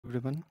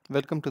everyone,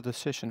 welcome to the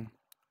session.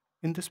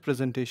 In this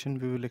presentation,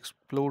 we will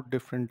explore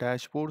different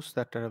dashboards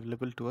that are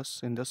available to us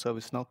in the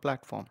ServiceNow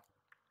platform.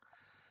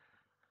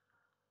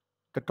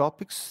 The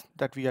topics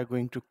that we are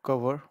going to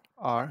cover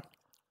are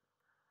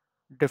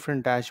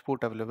different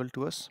dashboard available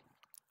to us.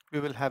 We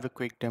will have a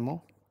quick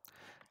demo.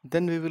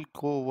 Then we will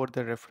go over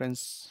the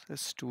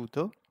references to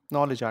the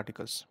knowledge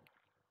articles.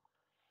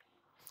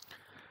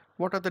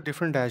 What are the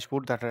different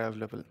dashboards that are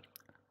available?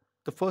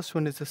 The first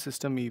one is the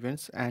system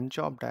events and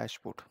job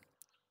dashboard.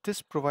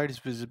 This provides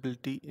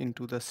visibility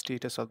into the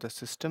status of the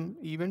system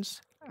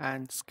events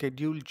and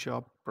scheduled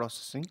job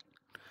processing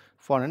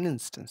for an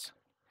instance.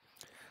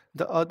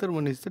 The other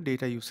one is the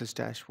data usage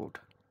dashboard.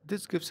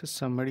 This gives a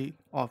summary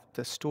of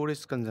the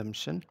storage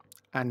consumption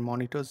and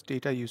monitors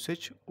data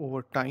usage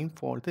over time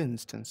for the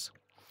instance.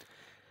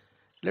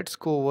 Let's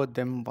go over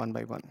them one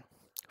by one.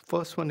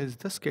 First one is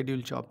the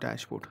scheduled job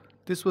dashboard.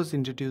 This was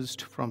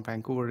introduced from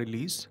Vancouver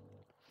release.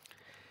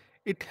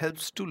 It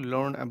helps to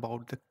learn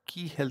about the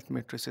key health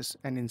matrices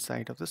and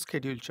insight of the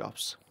scheduled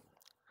jobs.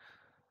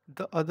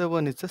 The other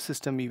one is the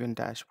system event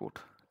dashboard.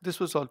 This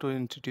was also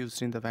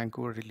introduced in the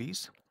Vancouver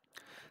release.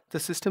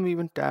 The system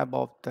event tab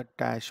of the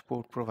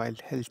dashboard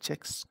provides health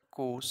checks,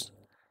 scores,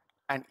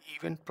 and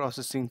event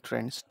processing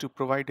trends to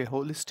provide a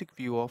holistic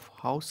view of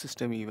how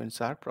system events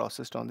are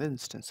processed on the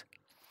instance.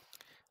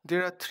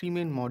 There are three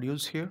main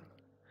modules here.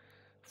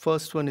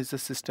 First one is the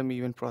system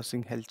event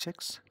processing health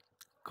checks,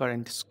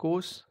 current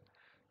scores,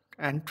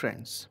 and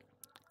trends.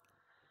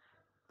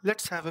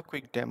 Let's have a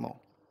quick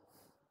demo.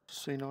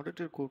 So in order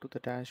to go to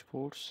the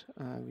dashboards,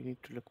 we need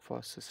to look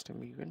for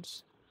system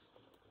events.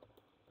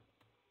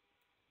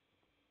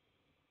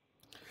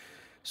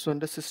 So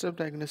under system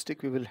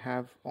diagnostic, we will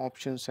have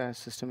options as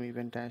system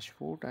event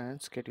dashboard and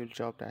schedule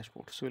job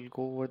dashboard. So we'll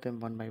go over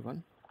them one by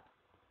one.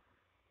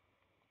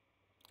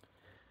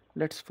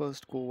 Let's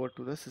first go over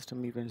to the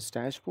system events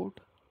dashboard.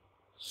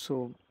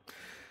 So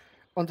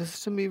on the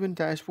system event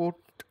dashboard,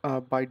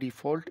 by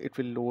default, it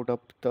will load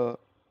up the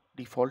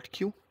default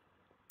queue.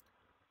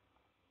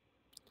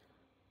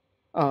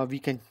 We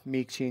can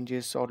make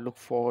changes or look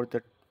for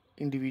the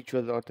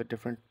individual or the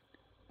different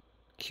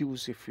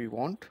queues if we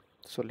want.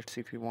 So let's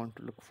see if we want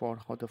to look for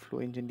how the flow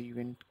engine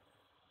event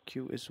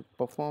queue is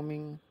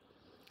performing.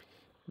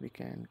 We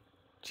can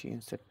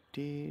change the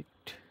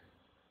date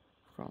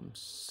from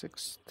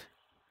 6th,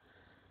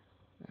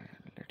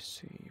 and let's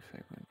see if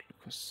I want to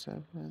look for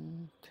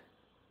 7th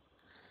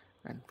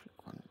and click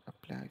on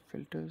apply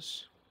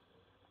filters.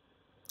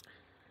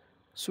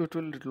 So it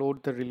will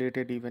load the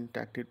related event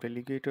active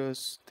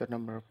delegators, the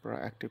number of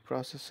active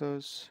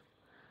processors,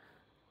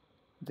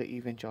 the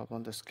event job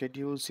on the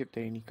schedules, if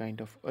there are any kind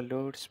of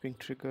alerts being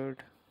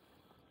triggered.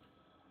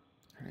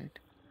 Right,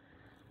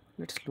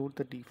 let's load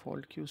the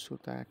default queue so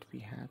that we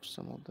have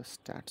some of the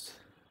stats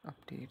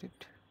updated.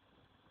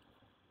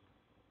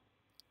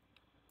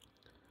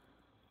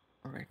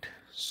 Alright,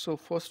 so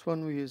first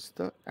one is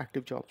the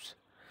active jobs.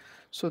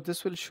 So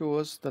this will show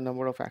us the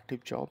number of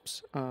active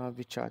jobs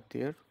which are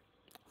there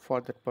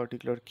for that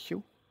particular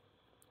queue.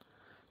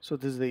 So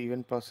this is the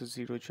event process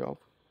 0 job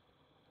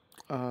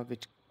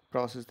which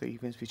process the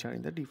events which are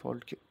in the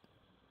default queue.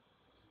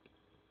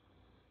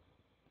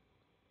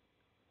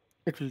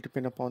 It will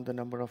depend upon the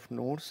number of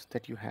nodes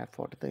that you have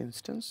for the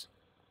instance.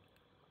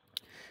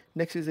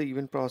 Next is the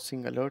event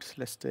processing alerts.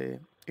 Let's say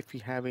if we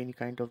have any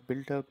kind of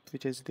build-up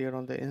which is there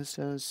on the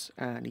instance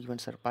and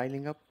events are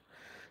piling up,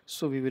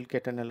 so we will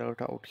get an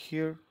alert out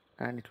here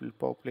and it will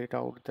populate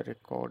out the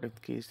record in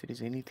case there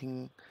is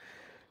anything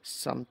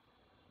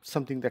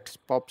something that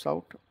pops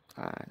out.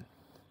 And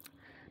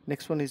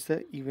next one is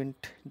the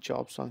event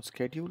jobs on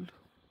schedule.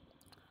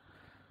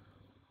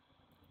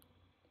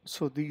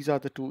 So these are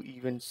the two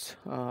events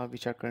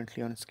which are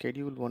currently on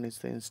schedule. One is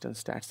the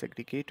instance stats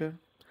aggregator.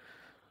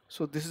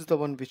 So this is the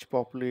one which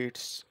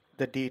populates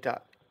the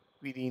data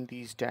within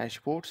these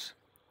dashboards.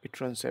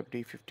 It runs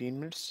every 15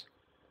 minutes.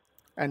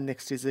 And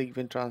next is the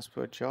event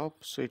transfer job.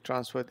 So it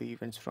transfers the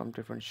events from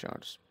different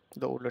charts,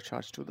 the older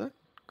charts to the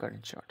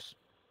current charts.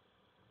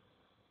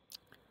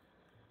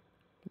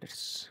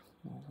 Let's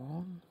move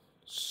on.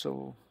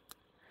 So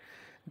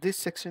this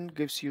section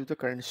gives you the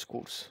current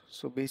scores.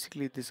 So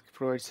basically this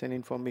provides an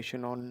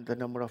information on the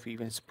number of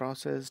events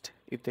processed,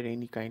 if there are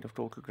any kind of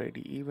total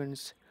ready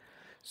events,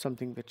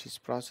 something which is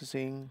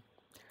processing,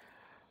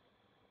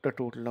 the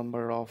total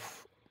number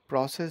of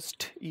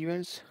processed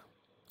events.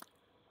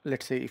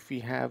 Let's say if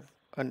we have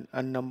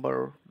a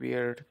number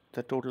where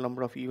the total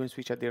number of events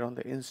which are there on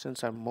the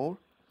instance are more,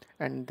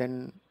 and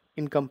then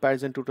in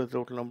comparison to the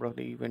total number of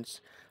the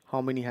events,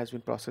 how many has been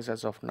processed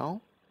as of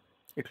now,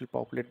 it will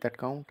populate that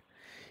count.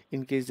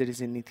 In case there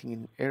is anything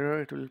in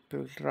error, it will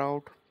filter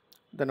out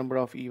the number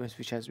of events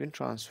which has been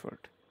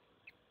transferred.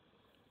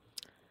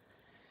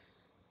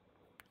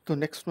 The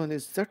next one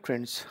is the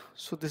trends.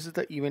 So this is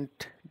the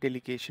event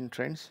delegation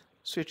trends.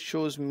 So it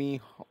shows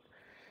me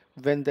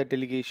when the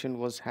delegation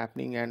was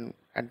happening and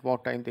at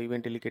what time the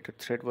event delegated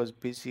thread was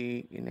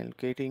busy in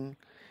allocating,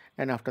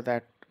 and after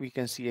that we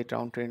can see a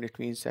downtrend. It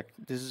means that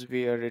this is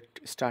where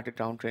it started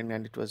downtrend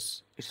and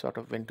it sort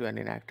of went to an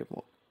inactive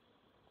mode.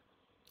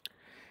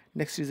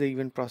 Next is the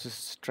event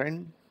process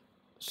trend.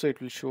 So it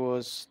will show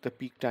us the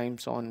peak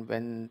times on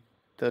when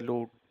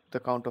the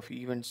count of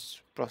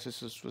events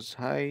processes was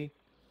high.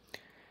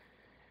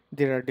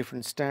 There are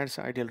different stats: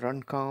 ideal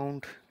run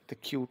count, the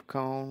queued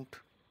count.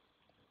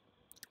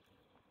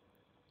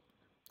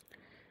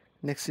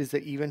 Next is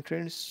the event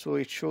trends. So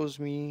it shows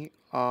me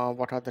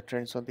what are the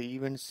trends on the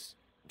events.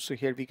 So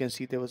here we can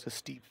see there was a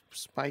steep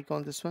spike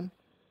on this one.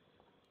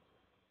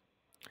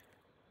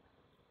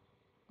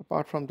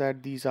 Apart from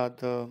that, these are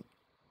the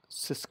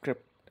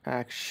script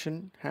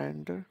action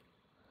handler.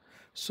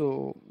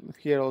 So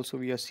here also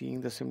we are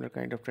seeing the similar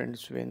kind of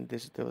trends when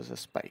there was a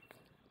spike.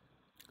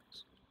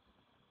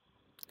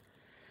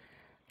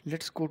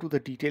 Let's go to the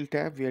detail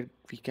tab where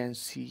we can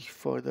see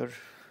further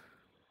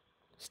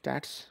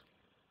stats.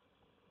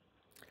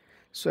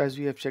 So as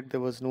we have checked, there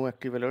was no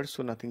active alert,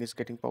 so nothing is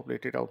getting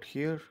populated out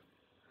here.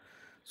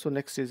 So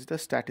next is the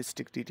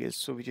statistic details,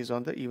 so which is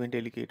on the event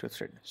delegator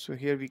thread. So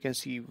here we can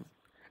see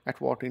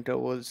at what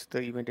intervals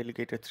the event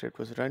delegator thread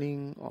was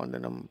running, on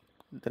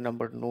the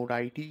number node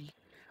ID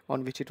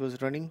on which it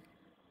was running.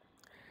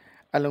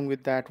 Along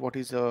with that, what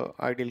is the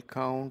ideal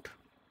count,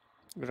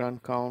 run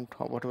count,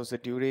 what was the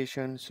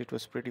duration. So it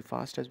was pretty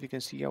fast, as we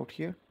can see out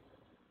here.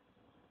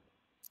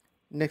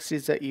 Next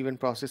is the event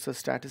processor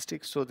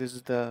statistics. So this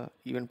is the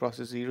event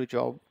process 0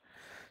 job.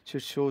 So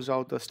it shows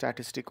out the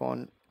statistic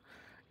on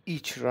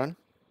each run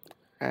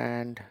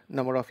and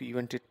number of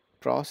event it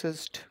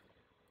processed,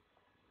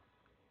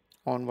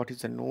 on what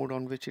is the node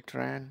on which it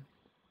ran.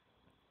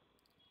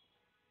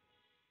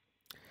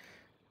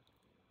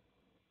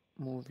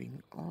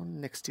 Moving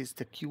on, next is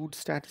the queued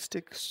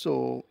statistic.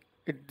 So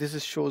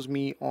this shows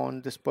me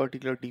on this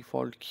particular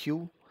default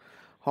queue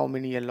how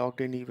many are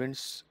logged in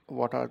events,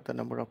 what are the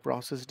number of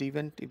processed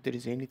event, if there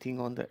is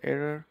anything on the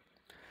error,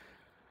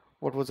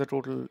 what was the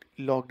total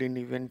logged in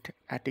event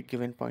at a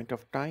given point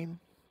of time.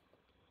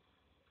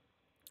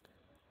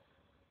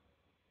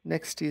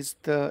 Next is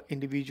the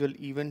individual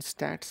event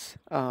stats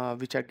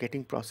which are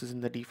getting processed in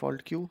the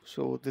default queue.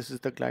 So this is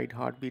the glide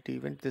heartbeat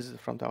event. This is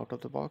from the out of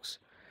the box.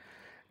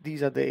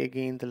 These are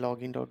again the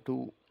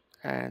login.do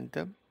and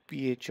the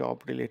PA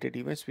job related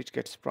events which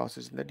gets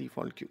processed in the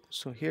default queue.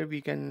 So here we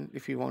can,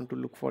 if we want to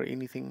look for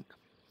anything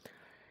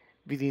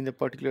within the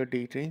particular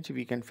date range,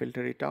 we can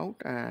filter it out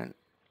and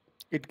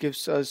it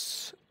gives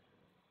us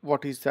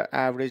what is the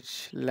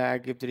average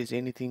lag. If there is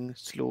anything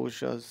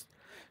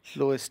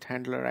slowest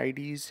handler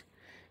IDs,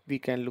 we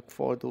can look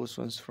for those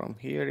ones from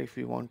here if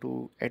we want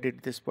to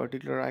edit this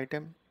particular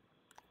item.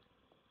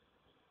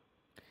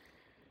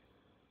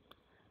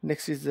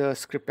 Next is the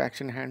script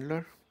action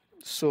handler.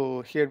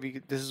 So here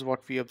this is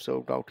what we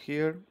observed out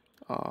here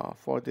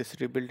for this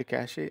rebuild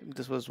cache.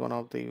 This was one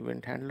of the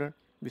event handler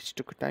which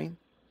took time.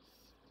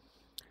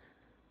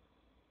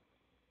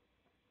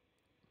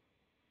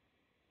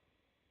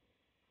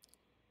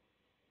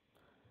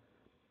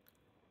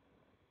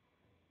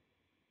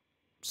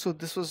 So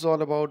this was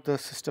all about the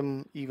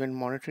system event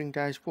monitoring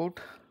dashboard.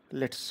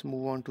 Let's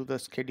move on to the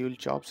scheduled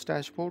jobs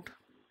dashboard.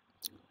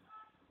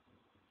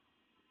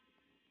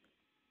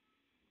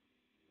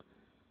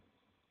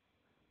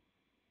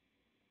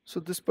 So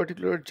this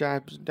particular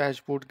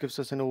dashboard gives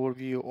us an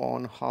overview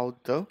on how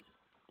the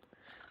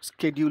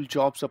scheduled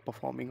jobs are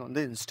performing on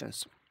the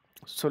instance.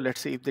 So let's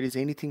say if there is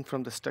anything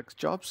from the stuck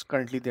jobs,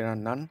 currently there are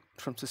none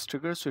from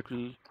systrigger, so it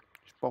will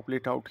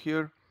populate out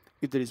here.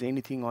 If there is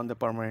anything on the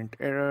permanent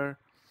error,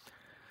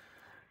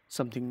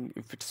 something,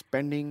 if it's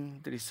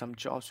pending, there is some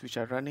jobs which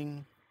are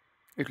running,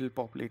 it will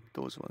populate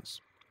those ones.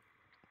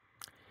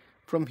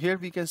 From here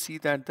we can see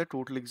that the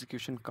total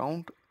execution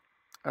count,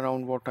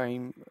 around what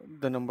time,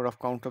 the number of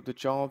count of the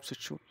jobs,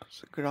 it shows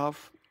a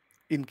graph.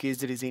 In case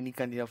there is any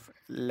kind of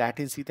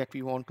latency that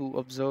we want to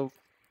observe,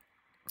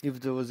 if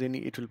there was any,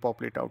 it will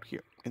populate out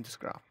here in this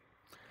graph.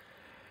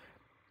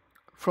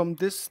 From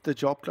this, the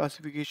job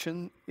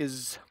classification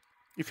is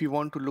if you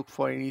want to look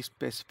for any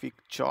specific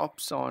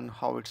jobs on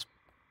how it's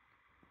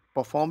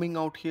performing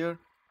out here.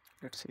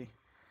 Let's see.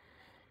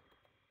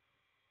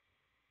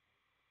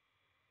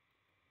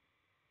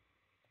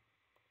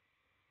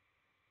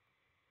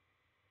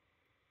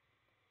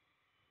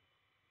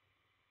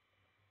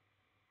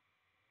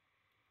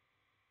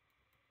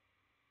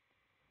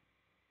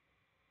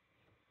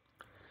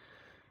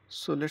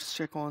 So let's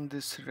check on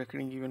this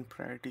recurring event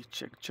priority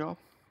check job.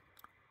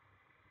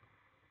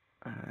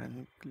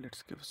 And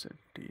let's give us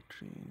a date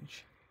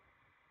range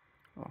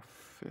of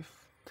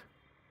 5th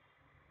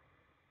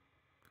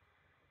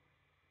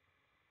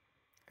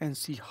and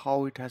see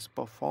how it has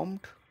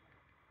performed.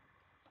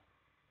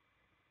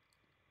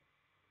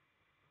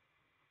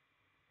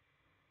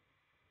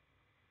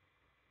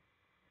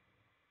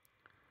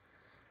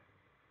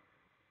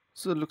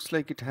 So it looks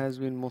like it has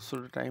been, most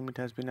of the time it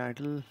has been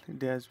idle.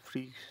 There's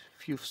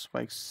few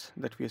spikes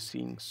that we are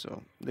seeing,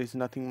 so there's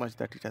nothing much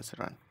that it has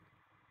run.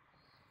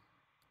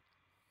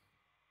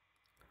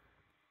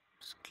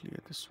 Let's clear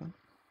this one.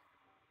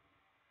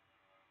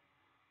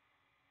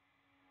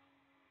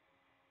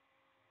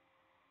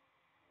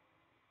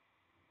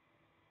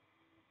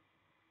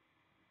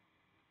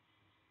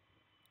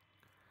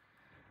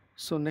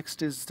 So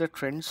next is the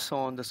trends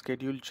on the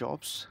scheduled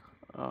jobs.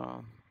 Uh,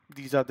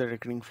 these are the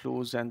recurring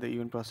flows and the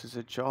event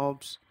processor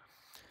jobs.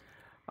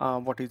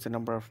 What is the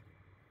number of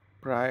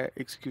prior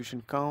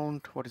execution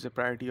count? What is the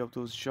priority of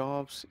those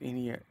jobs?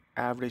 Any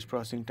average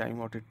processing time,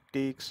 what it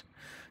takes.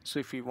 So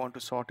if we want to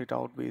sort it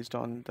out based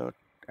on the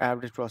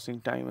average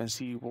processing time and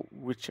see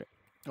which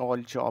all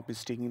job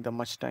is taking the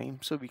much time,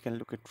 so we can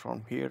look it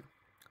from here.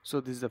 So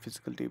this is the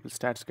physical table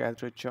stats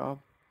gatherer job.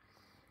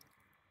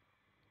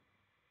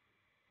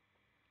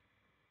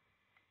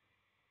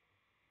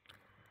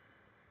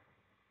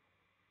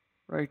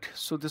 Right,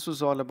 so this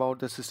was all about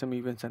the system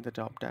events and the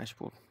job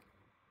dashboard.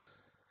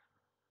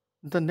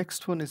 The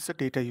next one is the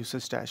data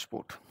usage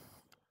dashboard.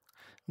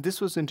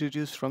 This was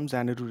introduced from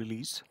Xanadu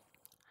release.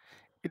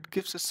 It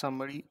gives a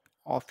summary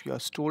of your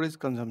storage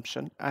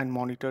consumption and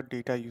monitor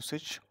data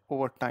usage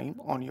over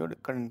time on your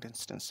current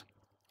instance.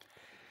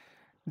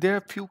 There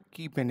are a few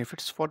key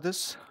benefits for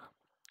this.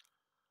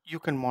 You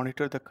can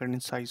monitor the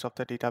current size of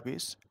the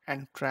database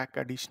and track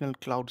additional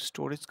cloud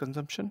storage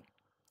consumption.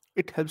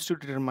 It helps to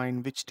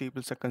determine which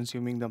tables are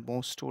consuming the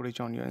most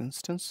storage on your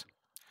instance.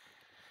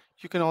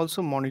 You can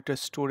also monitor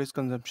storage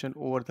consumption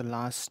over the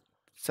last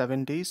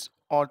 7 days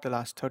or the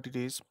last 30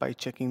 days by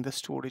checking the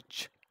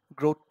storage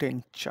growth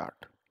trend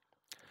chart.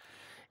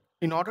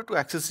 In order to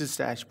access this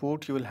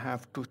dashboard, you will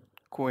have to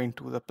go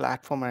into the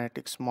platform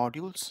analytics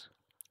modules.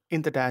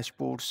 In the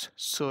dashboards,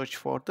 search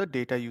for the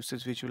data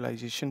usage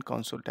visualization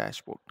console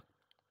dashboard.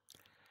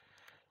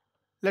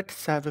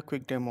 Let's have a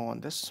quick demo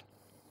on this.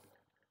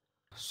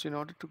 So in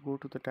order to go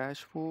to the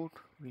dashboard,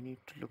 we need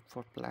to look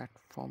for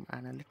platform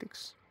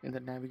analytics in the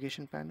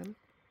navigation panel.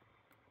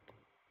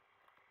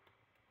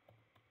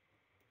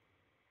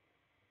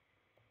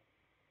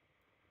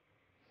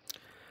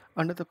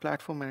 Under the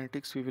platform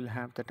analytics, we will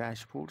have the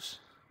dashboards.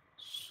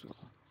 So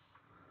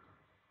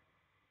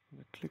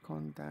we click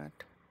on that.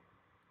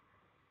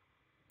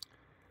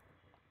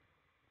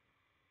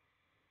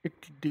 It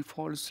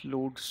defaults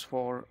loads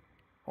for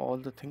all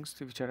the things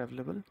which are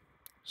available.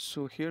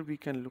 So here we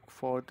can look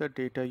for the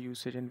data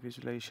usage and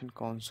visualization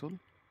console.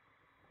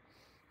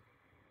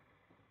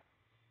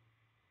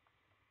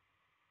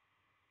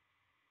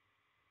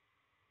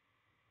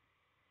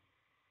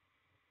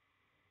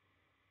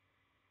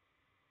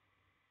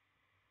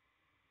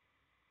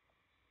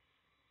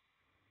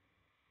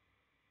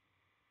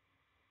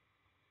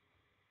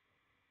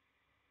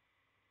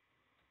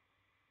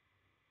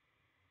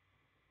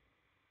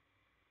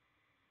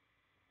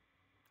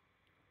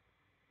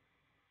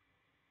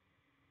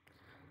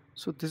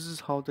 So this is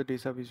how the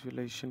data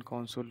visualization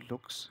console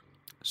looks.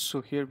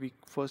 So here we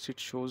first it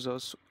shows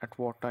us at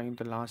what time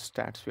the last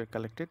stats were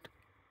collected.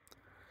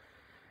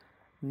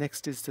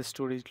 Next is the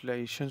storage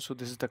utilization. So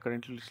this is the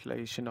current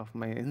utilization of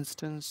my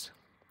instance.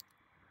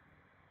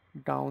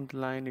 Down the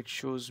line it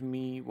shows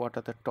me what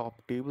are the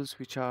top tables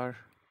which are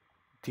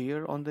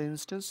there on the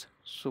instance.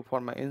 So for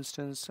my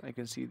instance, I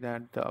can see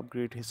that the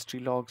upgrade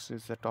history logs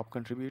is the top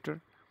contributor.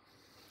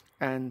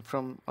 And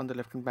from on the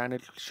left hand panel,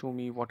 it will show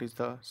me what is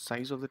the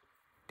size of the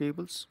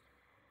tables.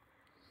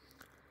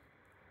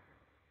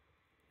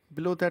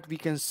 Below that, we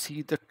can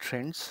see the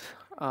trends.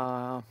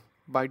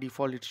 By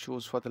default, it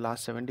shows for the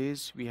last 7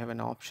 days. We have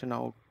an option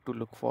now to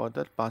look for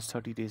the past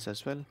 30 days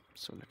as well.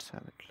 So let's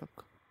have it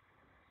look.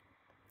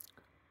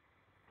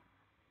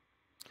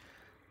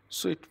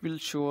 So it will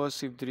show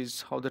us if there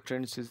is how the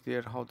trends is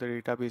there, how the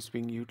database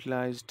being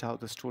utilized, how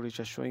the storage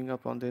are showing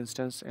up on the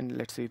instance, and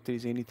let's say if there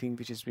is anything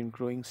which has been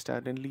growing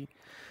steadily.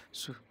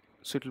 So,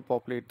 so it will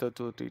populate the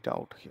data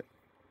out here.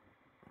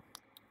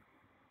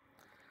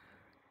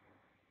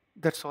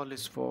 That's all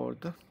is for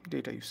the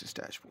data usage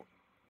dashboard.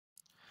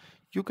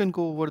 You can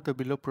go over the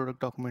below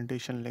product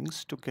documentation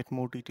links to get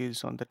more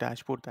details on the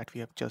dashboard that we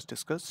have just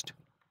discussed.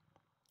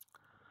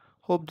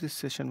 Hope this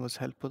session was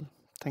helpful.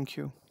 Thank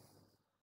you.